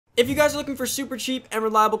If you guys are looking for super cheap and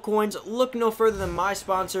reliable coins, look no further than my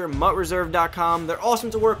sponsor, MUTReserve.com. They're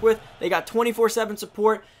awesome to work with. They got 24/7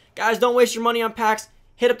 support. Guys, don't waste your money on packs.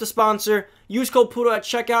 Hit up the sponsor. Use code Poodle at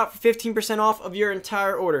checkout for 15% off of your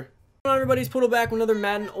entire order. Hello everybody, it's Poodle back with another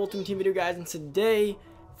Madden Ultimate Team video, guys. And today,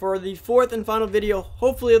 for the fourth and final video,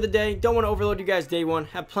 hopefully of the day, don't want to overload you guys day one.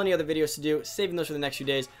 Have plenty of other videos to do, saving those for the next few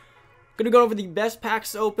days. Gonna go over the best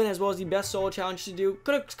packs to open as well as the best solo challenge to do.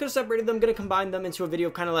 Could have separated them, gonna combine them into a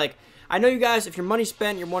video kind of like, I know you guys, if your money's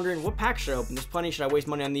spent, you're wondering what packs should I open. There's plenty, should I waste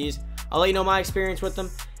money on these? I'll let you know my experience with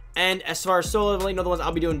them. And as far as solo, I'll let you know the ones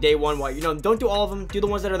I'll be doing day one. Why, don't do all of them, do the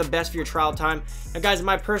ones that are the best for your trial time. Now guys, in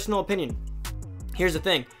my personal opinion, here's the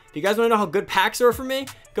thing. If you guys want to know how good packs are for me,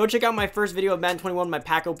 go check out my first video of Madden 21, my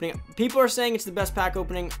pack opening. People are saying it's the best pack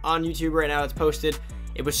opening on YouTube right now that's posted.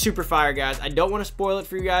 It was super fire, guys. I don't want to spoil it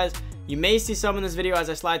for you guys. You may see some in this video as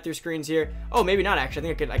I slide through screens here. Oh, maybe not actually.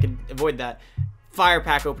 I think I could avoid that. Fire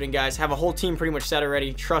pack opening, guys. Have a whole team pretty much set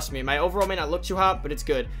already. Trust me. My overall may not look too hot, but it's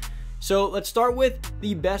good. So let's start with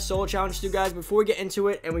the best solo challenge to do, guys. Before we get into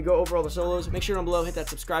it and we go over all the solos, make sure down below, hit that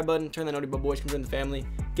subscribe button, turn that notification bell, boys, come join the family.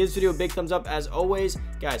 Give this video a big thumbs up as always.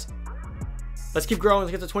 Guys, let's keep growing.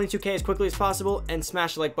 Let's get to 22K as quickly as possible and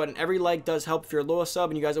smash the like button. Every like does help. If you're a loyal sub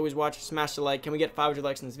and you guys always watch, smash the like. Can we get 500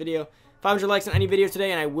 likes in this video? 500 likes on any video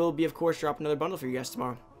today, and I will be, of course, drop another bundle for you guys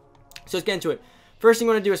tomorrow. So let's get into it. First thing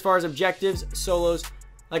you want to do as far as objectives, solos,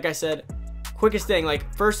 like I said, quickest thing,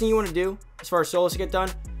 like first thing you want to do as far as solos to get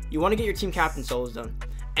done, you want to get your team captain solos done.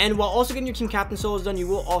 And while also getting your team captain solos done, you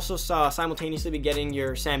will also simultaneously be getting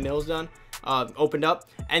your Sam Mills done, opened up.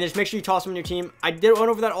 And just make sure you toss them in your team. I did run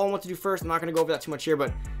over that all I want to do first. I'm not going to go over that too much here,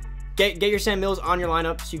 but get your Sam Mills on your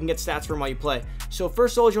lineup so you can get stats for him while you play. So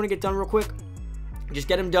first solos you want to get done real quick. Just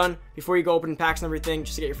get them done before you go opening packs and everything,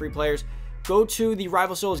 just to get your free players. Go to the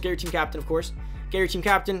rival solos, get your team captain, of course. Get your team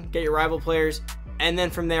captain, get your rival players, and then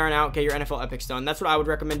from there on out, get your NFL epics done. That's what I would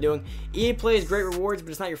recommend doing. EA plays great rewards, but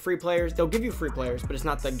it's not your free players. They'll give you free players, but it's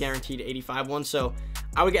not the guaranteed 85 ones. So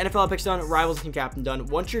I would get NFL epics done, rivals and team captain done.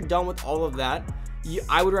 Once you're done with all of that,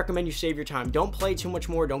 I would recommend you save your time. Don't play too much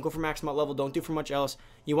more. Don't go for maximum level. Don't do for much else.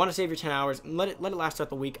 You want to save your 10 hours and let it last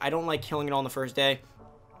throughout the week. I don't like killing it all on the first day.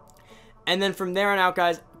 And then from there on out,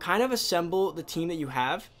 guys, kind of assemble the team that you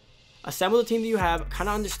have. Assemble the team that you have, kind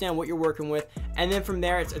of understand what you're working with, and then from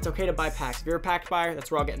there, it's okay to buy packs. If you're a pack buyer,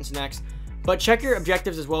 that's where I'll get into next. But check your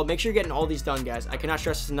objectives as well. Make sure you're getting all these done, guys. I cannot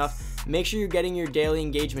stress this enough. Make sure you're getting your daily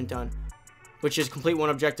engagement done, which is complete one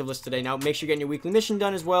objective list today. Now, make sure you're getting your weekly mission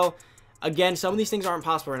done as well. Again, some of these things aren't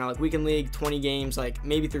possible right now, like weekend league, 20 games, like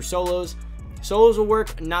maybe through solos. Solos will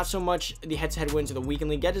work, not so much the head-to-head wins or the weekend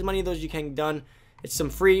league. Get as many of those as you can done. It's some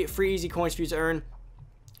free easy coins for you to earn.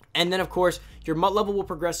 And then, of course, your MUT level will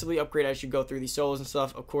progressively upgrade as you go through these solos and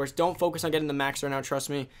stuff. Of course, don't focus on getting the max right now. Trust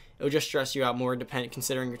me. It will just stress you out more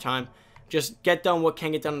considering your time. Just get done what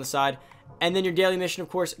can get done on the side. And then your daily mission, of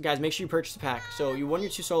course, guys, make sure you purchase the pack. So you won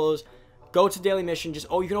your 2 solos. Go to daily mission.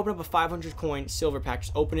 You can open up a 500 coin silver pack.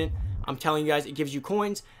 Just open it. I'm telling you guys, it gives you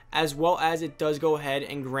coins as well as it does go ahead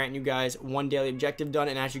and grant you guys 1 daily objective done.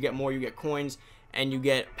 And as you get more, you get coins and you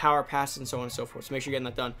get power passes and so on and so forth. So make sure you're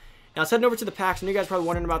getting that done. Now, let's head over to the packs. I know you guys are probably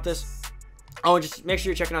wondering about this. Oh, and just make sure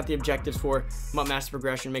you're checking out the objectives for MUT Master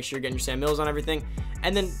Progression. Make sure you're getting your Sam Mills on everything.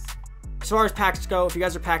 And then, as far as packs go, if you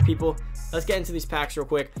guys are pack people, let's get into these packs real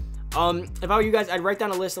quick. If I were you guys, I'd write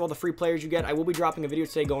down a list of all the free players you get. I will be dropping a video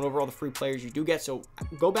today going over all the free players you do get. So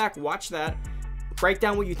go back, watch that, write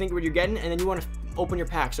down what you think what you're getting, and then you want to open your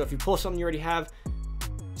pack. So if you pull something you already have,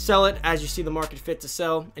 sell it as you see the market fit to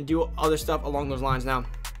sell, and do other stuff along those lines. Now,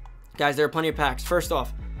 guys, there are plenty of packs. First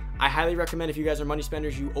off, I highly recommend if you guys are money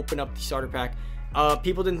spenders, you open up the starter pack.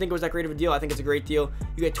 People didn't think it was that great of a deal. I think it's a great deal.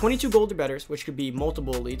 You get 22 gold or betters, which could be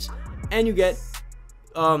multiple elites, and you get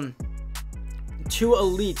 2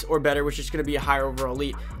 elites or better, which is going to be a higher overall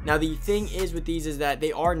elite. Now, the thing is with these is that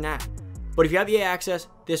they are nat, but if you have EA access,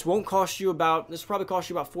 this won't cost you about, this will probably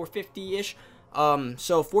cost you about $4.50-ish.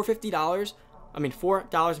 So $4.50. I mean,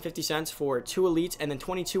 $4.50 for 2 elites, and then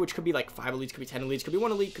 22, which could be like 5 elites, could be 10 elites, could be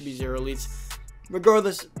 1 elite, could be 0 elites.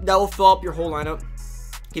 Regardless, that will fill up your whole lineup,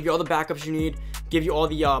 give you all the backups you need, give you all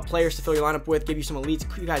the players to fill your lineup with, give you some elites.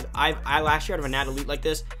 You guys, I last year out of a nat elite like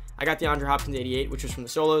this, I got the Andre Hopkins 88, which was from the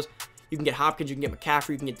solos. You can get Hopkins, you can get McCaffrey,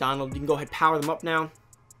 you can get Donald. You can go ahead and power them up now.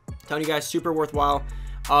 I'm telling you guys, super worthwhile.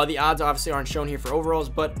 The odds obviously aren't shown here for overalls,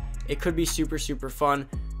 but it could be super fun.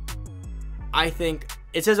 I think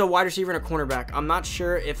it says a wide receiver and a cornerback. I'm not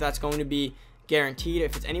sure if that's going to be guaranteed,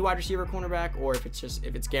 if it's any wide receiver or cornerback, or if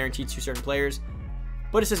it's guaranteed to certain players.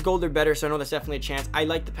 But it says gold or better, so I know that's definitely a chance. I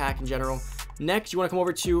like the pack in general. Next, you want to come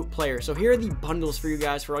over to players. So here are the bundles for you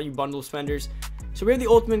guys, for all you bundle spenders. So we have the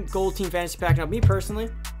Ultimate Gold Team Fantasy Pack. Now, me personally,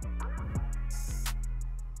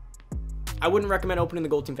 I wouldn't recommend opening the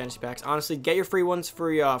Gold Team Fantasy Packs. Honestly, get your free ones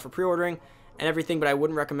for pre-ordering and everything, but I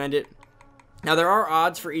wouldn't recommend it. Now, there are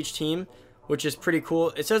odds for each team, which is pretty cool.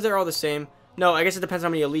 It says they're all the same. No, I guess it depends how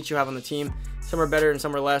many elites you have on the team. Some are better and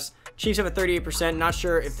some are less. Chiefs have a 38%. Not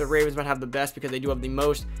sure if the Ravens might have the best because they do have the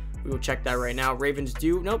most. We will check that right now. Ravens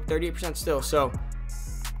do. Nope, 38% still. So,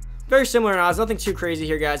 very similar in odds. Nothing too crazy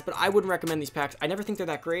here, guys, but I wouldn't recommend these packs. I never think they're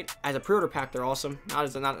that great. As a pre-order pack, they're awesome.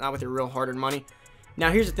 Not with your real hard-earned money.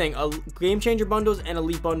 Now, here's the thing. Game Changer bundles and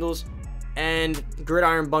Elite bundles and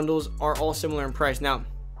Gridiron bundles are all similar in price. Now,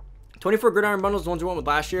 24 Gridiron bundles, the ones we went with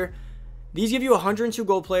last year, these give you 102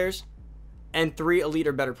 gold players and 3 elite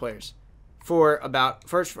or better players for about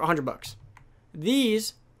for $100.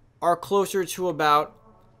 These are closer to about,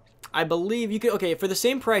 I believe you could, okay, for the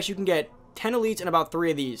same price you can get 10 elites and about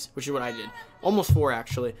 3 of these, which is what I did. Almost 4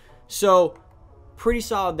 actually. So pretty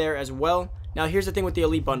solid there as well. Now here's the thing with the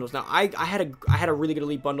elite bundles. Now I had a really good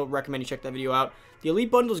elite bundle. Recommend you check that video out. The elite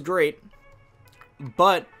bundle is great,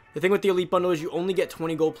 but the thing with the elite bundle is you only get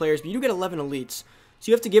 20 gold players, but you do get 11 elites.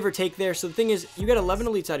 So you have to give or take there. So the thing is, you get 11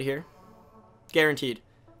 elites out of here, guaranteed.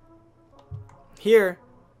 Here,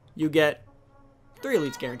 you get 3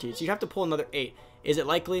 elites guaranteed. So you have to pull another 8. Is it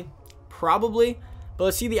likely? Probably. But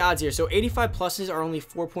let's see the odds here. So 85 pluses are only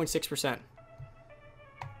 4.6%.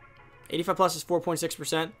 85 plus is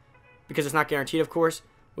 4.6% because it's not guaranteed, of course,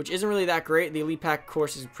 which isn't really that great. The elite pack, of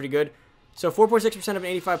course, is pretty good. So 4.6% of an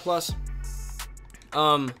 85 plus.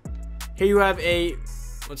 Here you have a,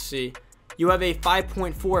 let's see, you have a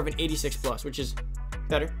 5.4 of an 86 plus, which is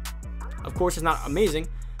better. Of course, it's not amazing,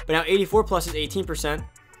 but now 84 plus is 18%.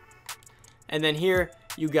 And then here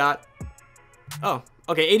you got, oh,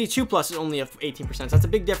 okay, 82 plus is only 18%. So that's a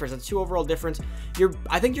big difference. That's 2 overall difference.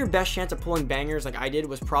 I think your best chance of pulling bangers like I did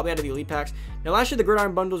was probably out of the elite packs. Now last year the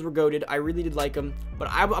Gridiron bundles were goated. I really did like them, but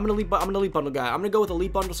I'm an elite bundle guy. I'm gonna go with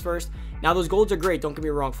elite bundles first. Now those golds are great. Don't get me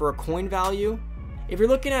wrong. For a coin value, if you're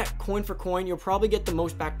looking at coin for coin, you'll probably get the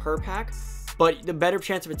most back per pack, but the better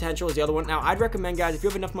chance of potential is the other one. Now I'd recommend, guys, if you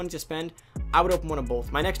have enough money to spend, I would open one of both.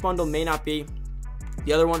 My next bundle may not be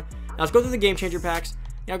the other one. Now let's go through the Game Changer packs.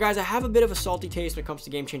 Now, guys, I have a bit of a salty taste when it comes to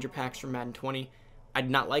Game Changer packs from Madden 20. I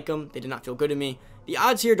did not like them. They did not feel good to me. The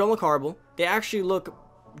odds here don't look horrible. They actually look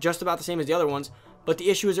just about the same as the other ones, but the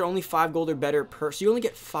issue is they're only 5 gold or better per, so you only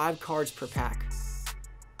get 5 cards per pack.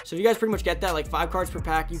 So if you guys pretty much get that, like 5 cards per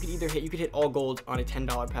pack, you could hit all gold on a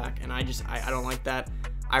 $10 pack, and I don't like that.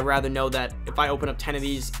 I rather know that if I open up 10 of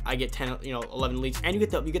these, I get 10, 11 elites, and you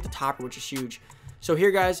get the topper, which is huge. So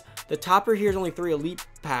here, guys, the topper here is only 3 elite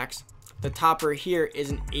packs. The topper here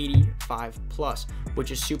is an 85 plus,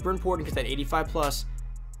 which is super important because that 85 plus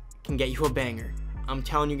can get you a banger. I'm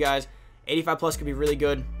telling you guys, 85 plus could be really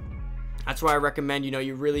good. That's why I recommend,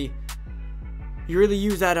 you really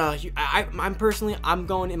use that. I'm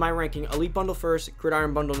going in my ranking, elite bundle first,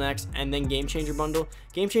 Gridiron bundle next, and then Game Changer bundle.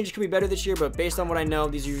 Game Changer could be better this year, but based on what I know,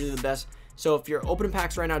 these are usually the best. So if you're opening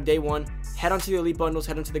packs right now, day one, head onto the elite bundles,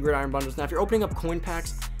 head onto the Gridiron bundles. Now, if you're opening up coin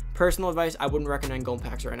packs, personal advice, I wouldn't recommend gold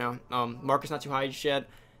packs right now. Market's not too high just yet,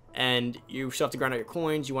 and you still have to grind out your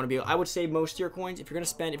coins. You want to be, I would save most of your coins. If you're going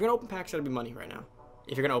to open packs, that'll be money right now.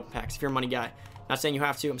 If you're going to open packs, if you're a money guy. Not saying you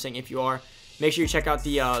have to, I'm saying if you are. Make sure you check out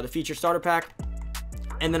the featured starter pack.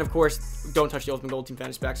 And then, of course, don't touch the Ultimate Gold Team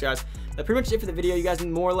Fantasy Packs, guys. That's pretty much it for the video. You guys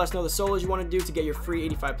more or less know the solos you want to do to get your free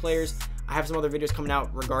 85 players. I have some other videos coming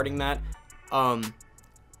out regarding that.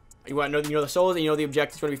 You want to know the solos, and you know the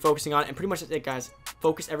objectives you want to be focusing on, and pretty much that's it, guys.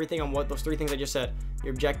 Focus everything on what those 3 things I just said: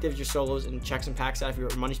 your objectives, your solos, and check some packs out if you're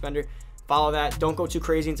a money spender. Follow that. Don't go too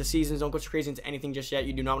crazy into seasons. Don't go too crazy into anything just yet.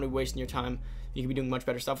 You do not want to be wasting your time. You can be doing much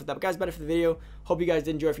better stuff with that. But guys, better for the video. Hope you guys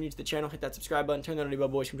did enjoy. If you're new to the channel, hit that subscribe button, turn that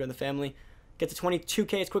on, boys, come join the family. Get to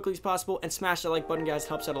 22K as quickly as possible, and smash that like button, guys. It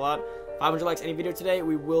helps out a lot. 500 likes any video today.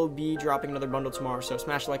 We will be dropping another bundle tomorrow, so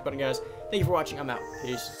smash the like button, guys. Thank you for watching. I'm out.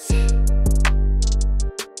 Peace.